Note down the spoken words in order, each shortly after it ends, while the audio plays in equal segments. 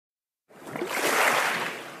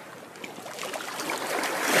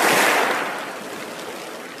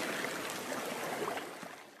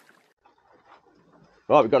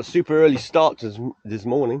Right, we've got a super early start this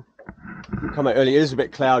morning. Come out early, it is a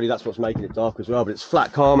bit cloudy, that's what's making it dark as well, but it's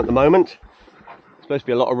flat calm at the moment. It's supposed to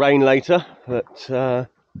be a lot of rain later, but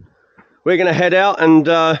we're going to head out and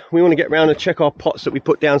we want to get round and check our pots that we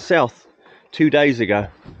put down south 2 days ago.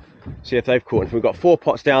 See if they've caught. If we've got 4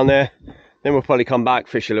 pots down there, then we'll probably come back,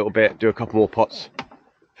 fish a little bit, do a couple more pots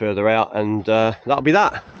further out, and that'll be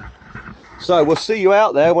that. So we'll see you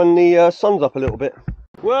out there when the sun's up a little bit.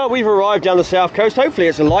 Well, we've arrived down the south coast. Hopefully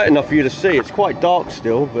it's light enough for you to see. It's quite dark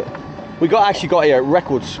still, but we actually got here at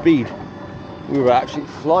record speed. We were actually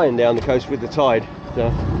flying down the coast with the tide.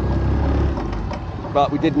 So.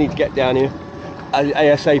 But we did need to get down here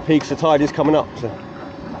ASAP because the tide is coming up. So.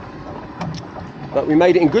 But we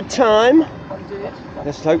made it in good time. We did.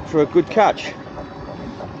 Let's hope for a good catch.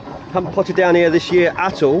 Haven't potted down here this year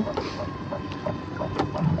at all.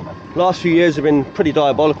 Last few years have been pretty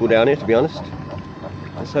diabolical down here, to be honest.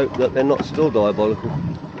 Let's hope that they're not still diabolical.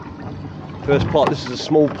 First pot, this is the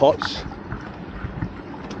small pots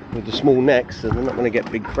with the small necks, so they're not going to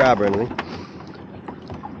get big crab or anything.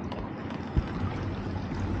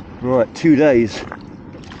 Right, 2 days.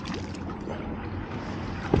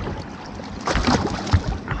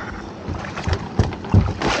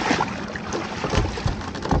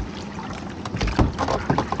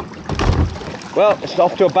 Well, it's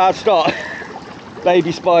off to a bad start.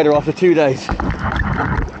 Baby spider after 2 days.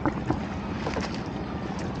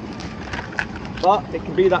 But it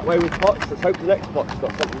can be that way with pots. Let's hope the next pot's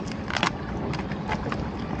got something.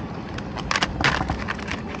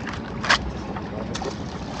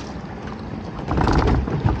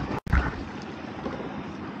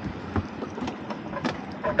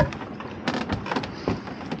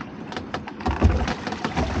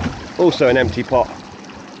 Also an empty pot.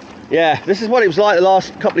 Yeah, this is what it was like the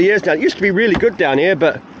last couple of years down. It used to be really good down here,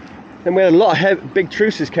 but then we had a lot of big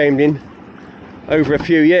truces came in over a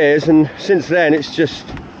few years, and since then it's just,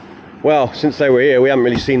 well, since they were here we haven't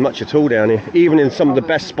really seen much at all down here. Even in some of the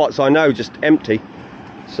best spots I know, just empty.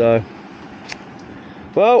 So,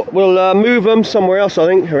 well, we'll move them somewhere else, I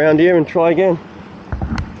think, around here and try again.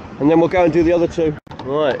 And then we'll go and do the other 2.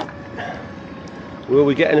 Right. Will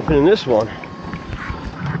we get anything in this one?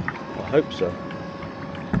 I hope so.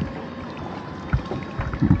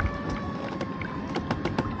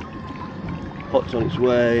 Pot's on its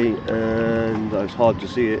way, and it's hard to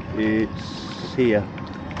see it. It's here.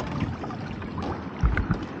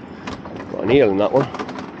 Got an eel in that one.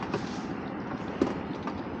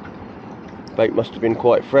 Bait must have been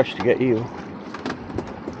quite fresh to get eel.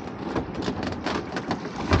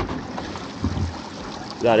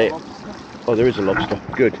 Is that it? Oh, there is a lobster.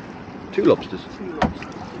 Good. 2 lobsters. 2 lobsters.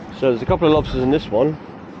 So there's a couple of lobsters in this one.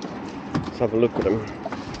 Let's have a look at them.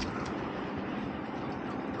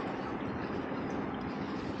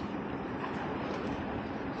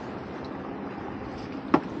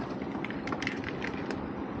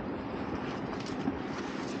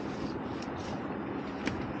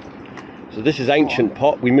 So this is ancient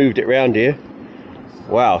pot. We moved it around here.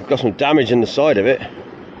 Wow, got some damage in the side of it.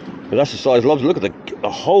 But that's the size of lobster. Look at the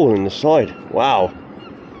hole in the side. Wow.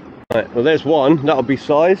 Right, well there's one. That'll be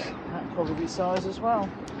size. That'll probably be size as well.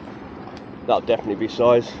 That'll definitely be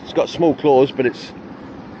size. It's got small claws, but it's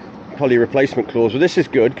probably replacement claws. Well, this is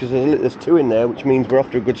good because there's 2 in there, which means we're off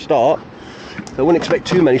to a good start. So I wouldn't expect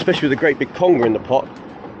too many, especially with a great big conger in the pot,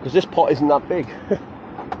 because this pot isn't that big.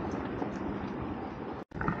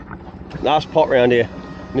 Last pot round here.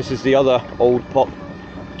 And this is the other old pot.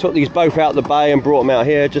 Took these both out of the bay and brought them out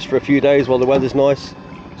here just for a few days while the weather's nice.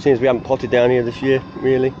 Seems we haven't potted down here this year,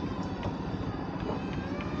 really.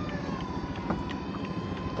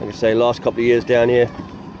 Like I say, last couple of years down here,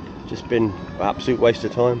 just been an absolute waste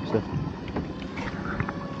of time. So.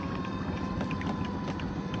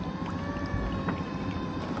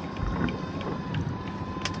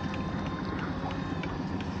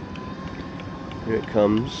 Here it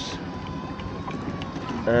comes.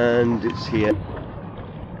 And it's here.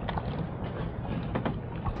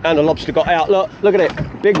 And the lobster got out. Look at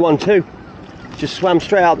it. Big one too. Just swam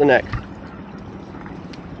straight out the neck.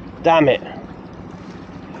 Damn it.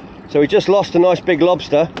 So we just lost a nice big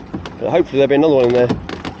lobster, but hopefully there'll be another one in there.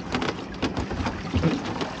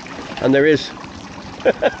 And there is.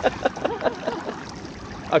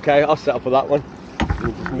 Okay, I'll settle for that one.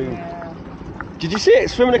 We'll just move. Yeah. Did you see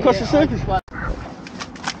it swimming across the surface?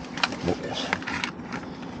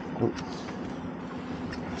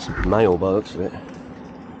 It's male by the looks of it.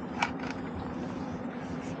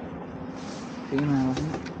 Female,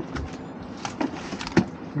 isn't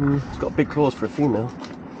it? It's got big claws for a female.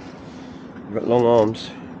 It's got long arms.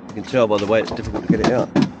 You can tell by the way it's difficult to get it out.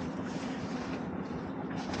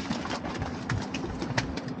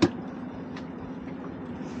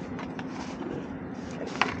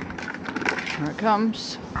 Here it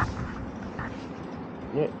comes.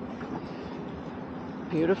 Yeah.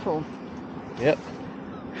 Beautiful. Yep.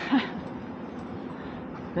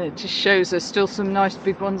 It just shows there's still some nice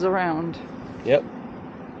big ones around. Yep.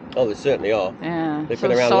 Oh, there certainly are. Yeah. They've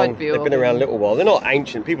been around long. They've been around a little while. They're not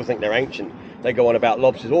ancient. People think they're ancient. They go on about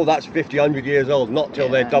lobsters. Oh, that's 50, 100 years old. Not till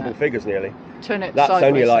they're double figures nearly. Turn it That's sideways.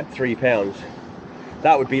 only like £3.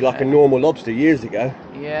 That would be like a normal lobster years ago.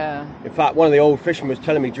 Yeah. In fact, one of the old fishermen was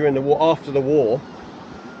telling me during the war, after the war,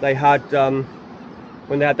 they had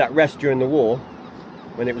when they had that rest during the war,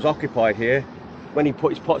 when it was occupied here, when he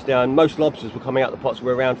put his pots down, most lobsters were coming out the pots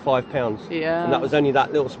were around £5. Yeah. And that was only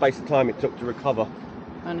that little space of time it took to recover.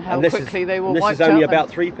 And how quickly they were wiped out. This is only about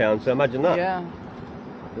 £3, so imagine that. Yeah.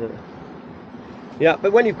 Yeah,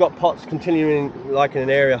 but when you've got pots continuing, like in an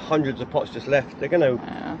area, hundreds of pots just left, they're going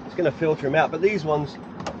to, it's going to filter them out. But these ones,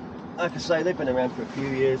 like I say, they've been around for a few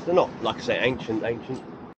years. They're not, like I say, ancient.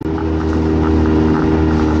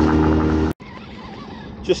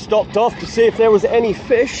 Just stopped off to see if there was any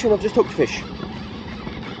fish, and I've just hooked fish.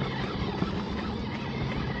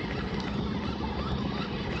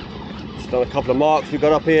 Just done a couple of marks we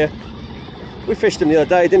got up here. We fished them the other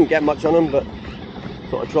day, didn't get much on them, but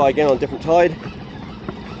thought I'd try again on a different tide.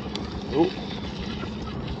 Oh.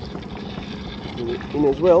 In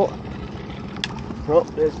as well. Oh,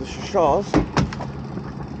 there's the shashars,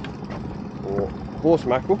 or horse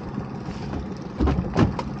mackerel.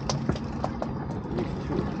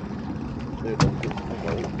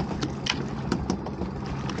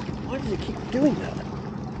 Why does it keep doing that?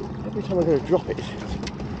 Every time I go to drop it, it's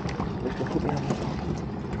going to put me on the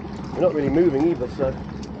top. We're not really moving either, so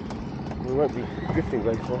we won't be drifting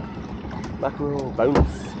very far. Mackerel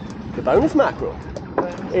bonus. The bonus mackerel.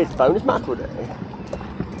 It's bonus mackerel day.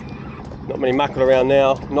 Not many mackerel around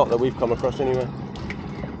now, not that we've come across anyway.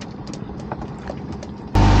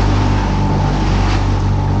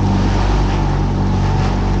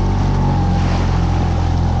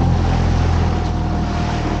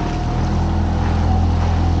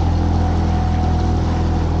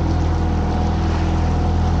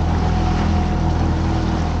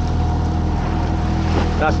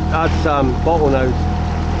 That's bottlenose,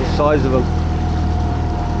 the size of them.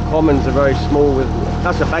 Commons are very small.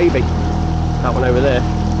 That's a baby, that one over there.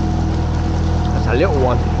 That's a little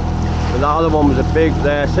one. And that other one was a big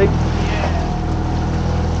there, see?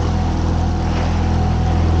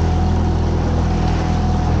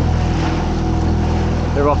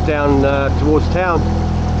 They're off down towards town.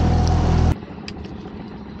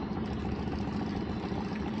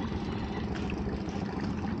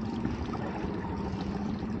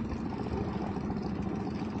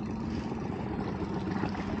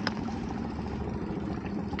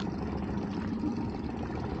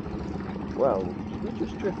 Wow, did we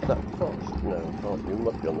just drift that fast? No, we can't. We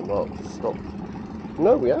must be on the mark to stop.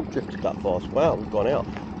 No, we have drifted that fast. Wow, we've gone out.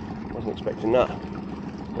 Wasn't expecting that.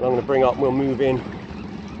 But I'm going to bring up, we'll move in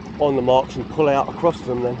on the marks and pull out across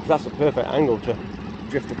them then. That's a perfect angle to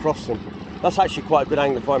drift across them. That's actually quite a good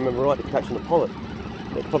angle if I remember rightly, catching the pollock.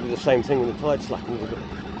 It's probably the same thing when the tide slackens a bit.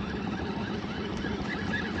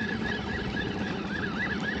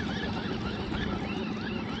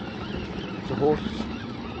 It's a horse.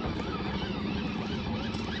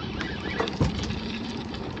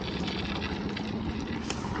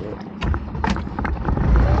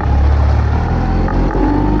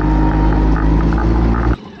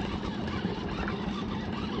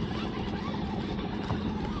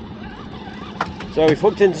 So we've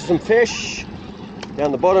hooked into some fish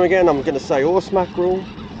down the bottom again. I'm going to say horse mackerel,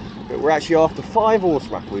 but we're actually after 5 horse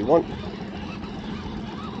mackerel we want.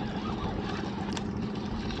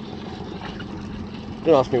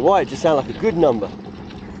 Don't ask me why, it just sounds like a good number.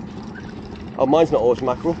 Oh, mine's not horse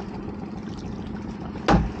mackerel.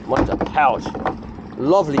 Mine's a pout.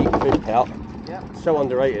 Lovely fish pout. Yeah. So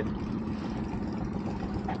underrated.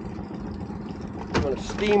 I'm going to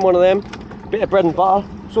steam one of them. Bit of bread and butter,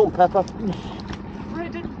 salt and pepper.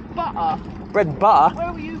 Bread and butter? Bread and butter?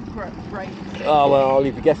 Where were you raised? Oh, well, I'll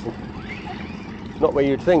leave you guessing. Not where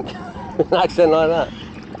you'd think. An accent like that.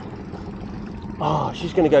 Oh,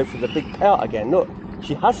 she's going to go for the big pout again. Look,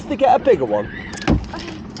 she has to get a bigger one.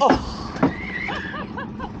 Oh,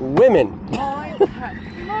 women.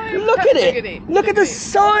 Look at it. Look at the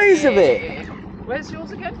size of it. Where's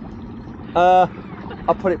yours again?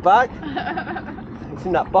 I'll put it back. It's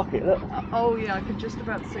in that bucket, look. Oh yeah, I could just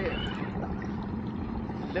about see it.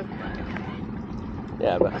 Look at it.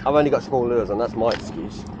 Yeah, but I've only got small lures on, that's my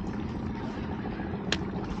excuse.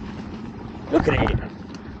 Look at it.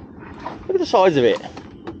 Look at the size of it.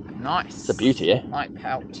 Nice. It's a beauty, yeah? Like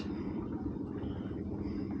pout.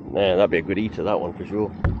 Yeah, that'd be a good eater, that one for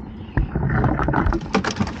sure.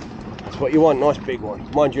 That's what you want, nice big one.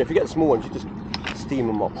 Mind you, if you get the small ones, you just steam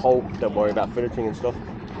them up whole. Don't worry about filleting and stuff.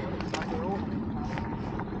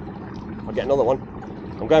 I'll get another one.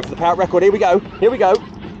 I'm going for the Pout record. Here we go. Here we go.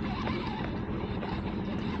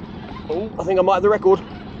 Oh, I think I might have the record.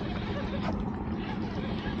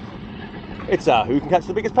 It's who can catch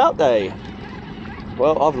the biggest pout day.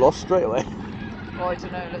 Well, I've lost straight away. Oh, I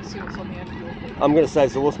don't know. Let's see what's on the end of your thing. I'm going to say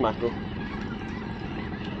it's the horse mackerel.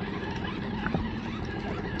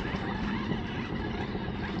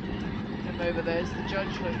 Him over there's the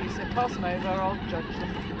judge. Like he said, pass them over. I'll judge them.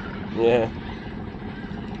 Yeah.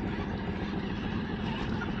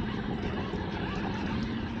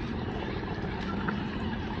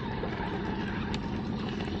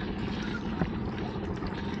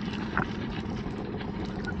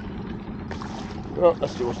 Well,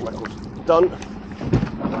 let's see what's mackerels. Done.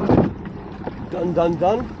 Done, done,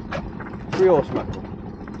 done. 3 horse mackerel.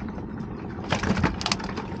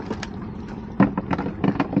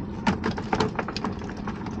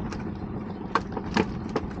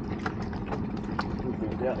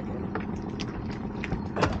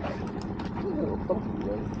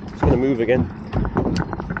 It's going to move again.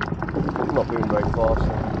 It's not moving very fast.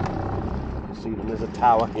 So. See them, there's a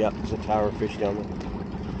tower. Yep, there's a tower of fish down there.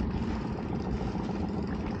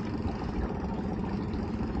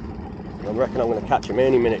 I reckon I'm going to catch them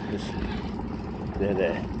any minute because they're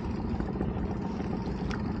there.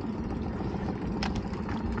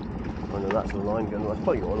 I know that's the line going. I've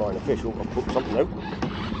probably got a line of fish. I'll put something out.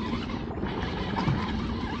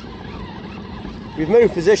 We've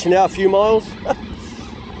moved position now a few miles.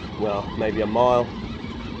 Well, maybe a mile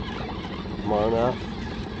and a half.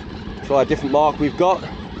 Try a different mark we've got.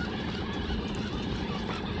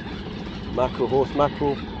 Mackerel, horse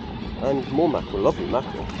mackerel, and more mackerel. Lovely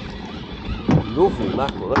mackerel. Lovely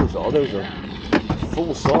mackerel, those are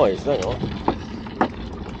full size, they are.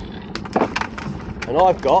 And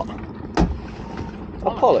I've got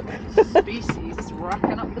a pollock. Species, it's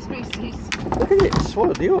racking up the species. Look at it, it's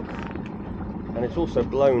swallowed the hook. And it's also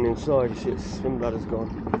blown inside, you see its swim bladder's gone.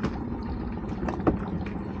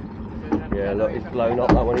 Yeah, look, it's blown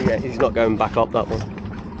up that one. Yeah, he's not going back up that one.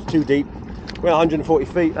 It's too deep. We're at 140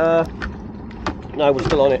 feet. No, we're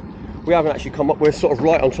still on it. We haven't actually come up, we're sort of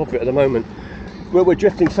right on top of it at the moment. We're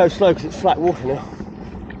drifting so slow because it's flat water now.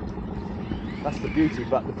 That's the beauty,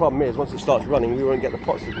 but the problem is once it starts running we won't get the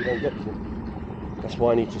pots if we don't get to them. That's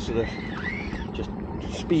why I need to sort of just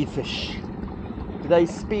speed fish.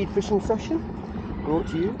 Today's speed fishing session brought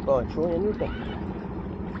to you by Troy and Rebecca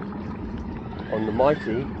on the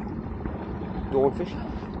mighty Dawn Fish.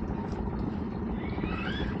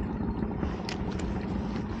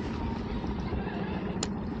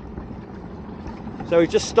 So we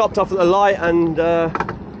just stopped off at the light and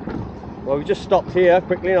well, we just stopped here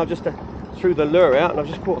quickly and I've just threw the lure out and I've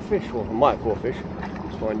just caught a fish. Well, I might have caught a fish.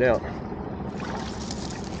 Let's find out.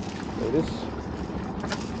 There it is.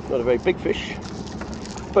 Not a very big fish,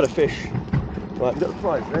 but a fish. Right, little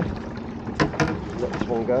prize there. Let this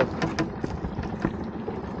one go.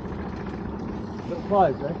 Little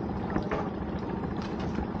prize there.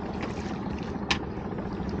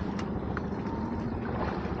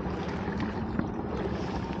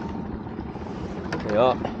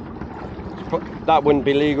 Yeah, that wouldn't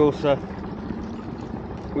be legal, so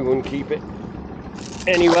we wouldn't keep it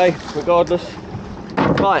anyway, regardless.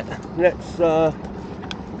 Right, let's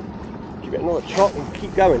give it another shot and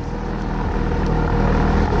keep going.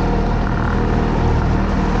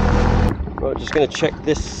 Right, just going to check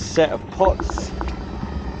this set of pots.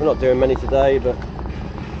 We're not doing many today, but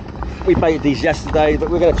we baited these yesterday, but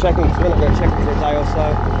we're going to check them because we're not going to check them for a day or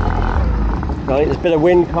so. Right, there's a bit of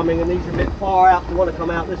wind coming and these are a bit far out. We want to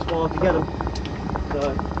come out this far to get them.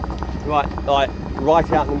 So, right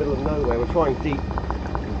out in the middle of nowhere. We're trying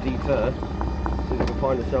deeper. See if we can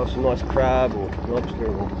find ourselves some nice crab or lobster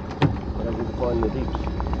or whatever we can find in the deeps.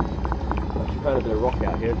 Actually found a bit of rock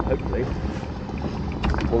out here, hopefully.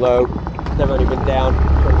 Although they've only been down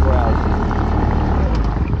 24 hours.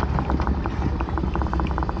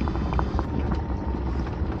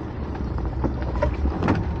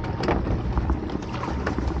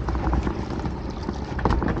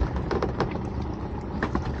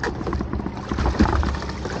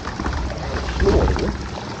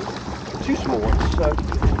 Two small ones, so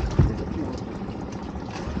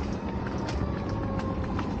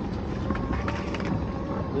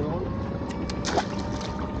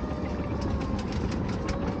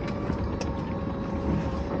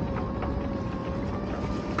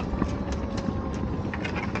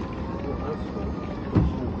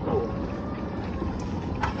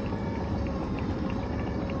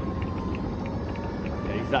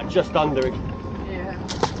that just under it. Yeah.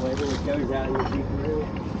 Where it always goes out in the deep area.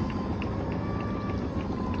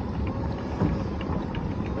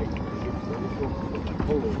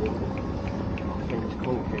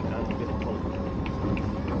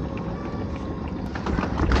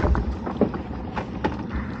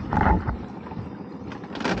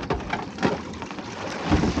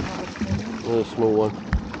 Another small one.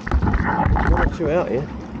 One or two out here.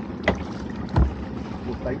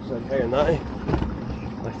 The bait's okay in that, eh?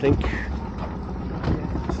 I think.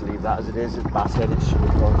 Just leave that as it is. It's bass headed, it should be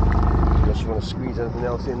fine. Unless you want to squeeze anything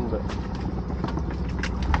else in, but.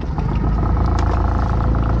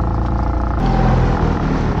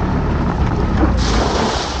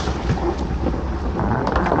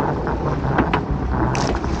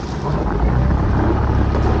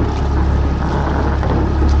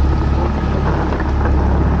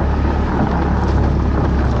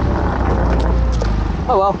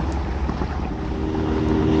 Oh well.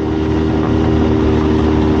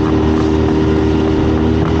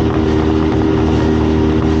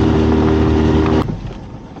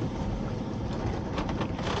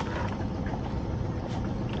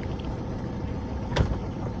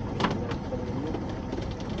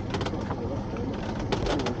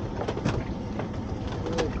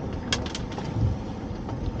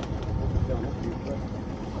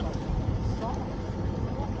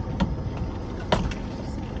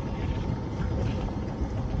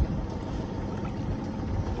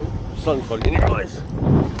 Sun's probably in your eyes.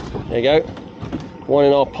 There you go. One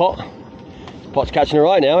in our pot. Pot's catching it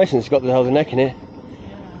right now, since it's got the whole neck in here.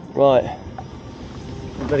 Right.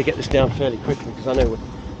 We better get this down fairly quickly because I know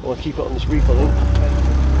I want to keep it on this reef, I think.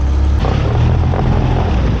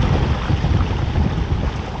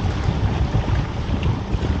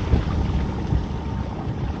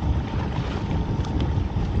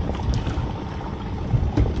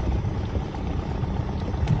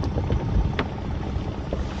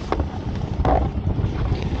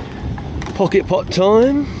 Pocket pot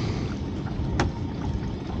time.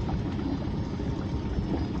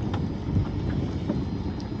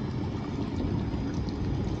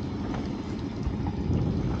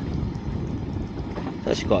 There's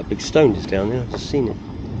actually quite a big stone just down there, I've just seen it.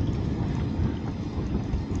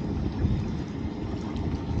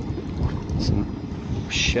 Some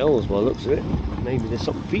shells by the looks of it. Maybe there's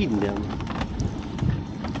something feeding down there.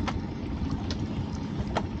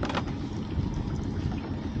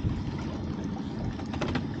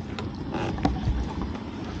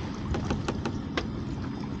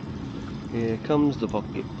 Here comes the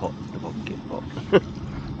pocket pot, the pocket pot.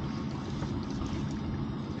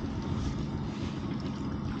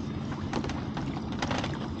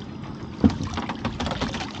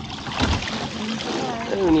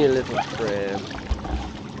 Only a little crab.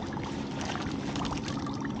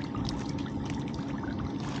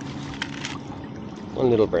 One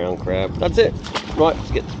little brown crab. That's it. Right,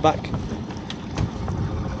 let's get this back.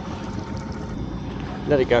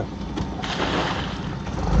 Let it go.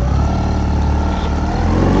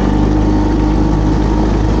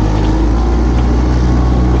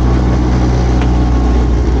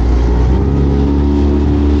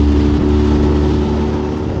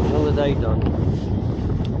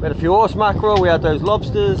 We had a few horse mackerel, we had those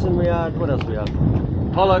lobsters, and we had, what else we had?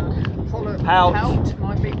 Pollack, pout.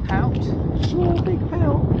 My big pout. Small big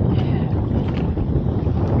pout. Yeah.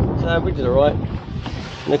 So we did alright.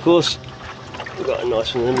 And of course, we've got a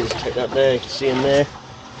nice one. Let me just take that there, you can see in there.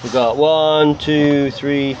 We've got 1, 2,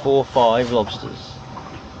 3, 4, 5 lobsters.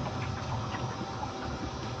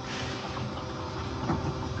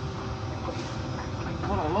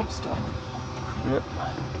 What a lobster. Yep.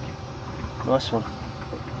 Nice one.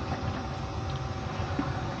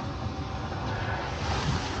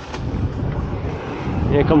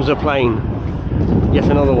 Here comes a plane. Yet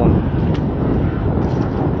another one.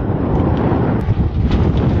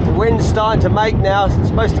 The wind's starting to make now. It's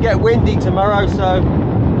supposed to get windy tomorrow, so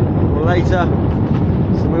or later.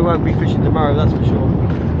 So we won't be fishing tomorrow, that's for sure.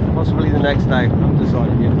 Possibly the next day. I haven't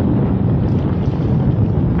decided yet.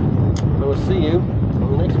 But we'll see you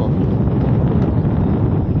on the next one.